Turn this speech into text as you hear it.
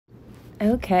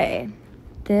Okay,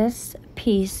 this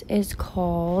piece is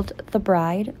called The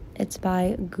Bride. It's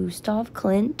by Gustav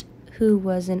Klimt, who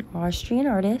was an Austrian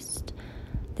artist.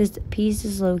 This piece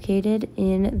is located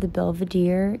in the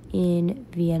Belvedere in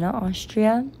Vienna,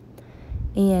 Austria,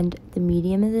 and the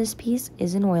medium of this piece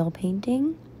is an oil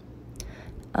painting.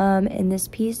 And this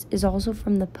piece is also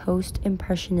from the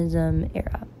post-impressionism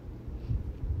era.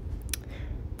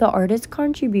 The artist's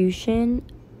contribution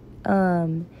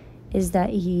is that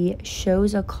he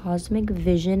shows a cosmic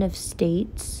vision of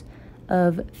states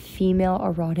of female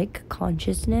erotic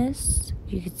consciousness.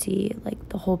 You could see like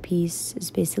the whole piece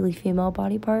is basically female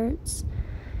body parts.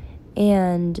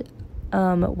 And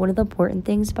one of the important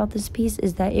things about this piece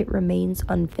is that it remains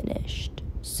unfinished.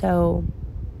 So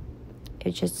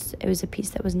it was a piece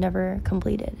that was never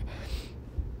completed.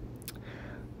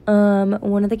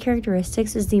 One of the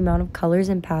characteristics is the amount of colors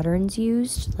and patterns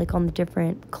used, like on the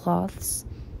different cloths.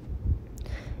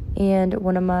 And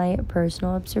one of my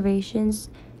personal observations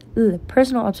is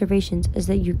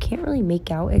that you can't really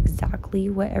make out exactly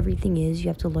what everything is. You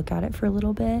have to look at it for a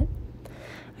little bit.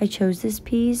 I chose this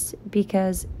piece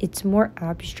because it's more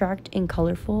abstract and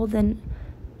colorful than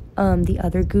the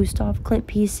other Gustav Klimt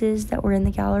pieces that were in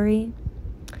the gallery.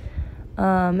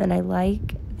 And I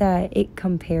like that it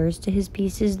compares to his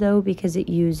pieces, though, because it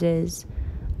uses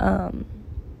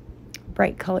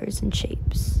bright colors and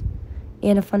shapes.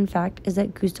 And a fun fact is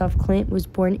that Gustav Klimt was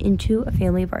born into a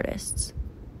family of artists.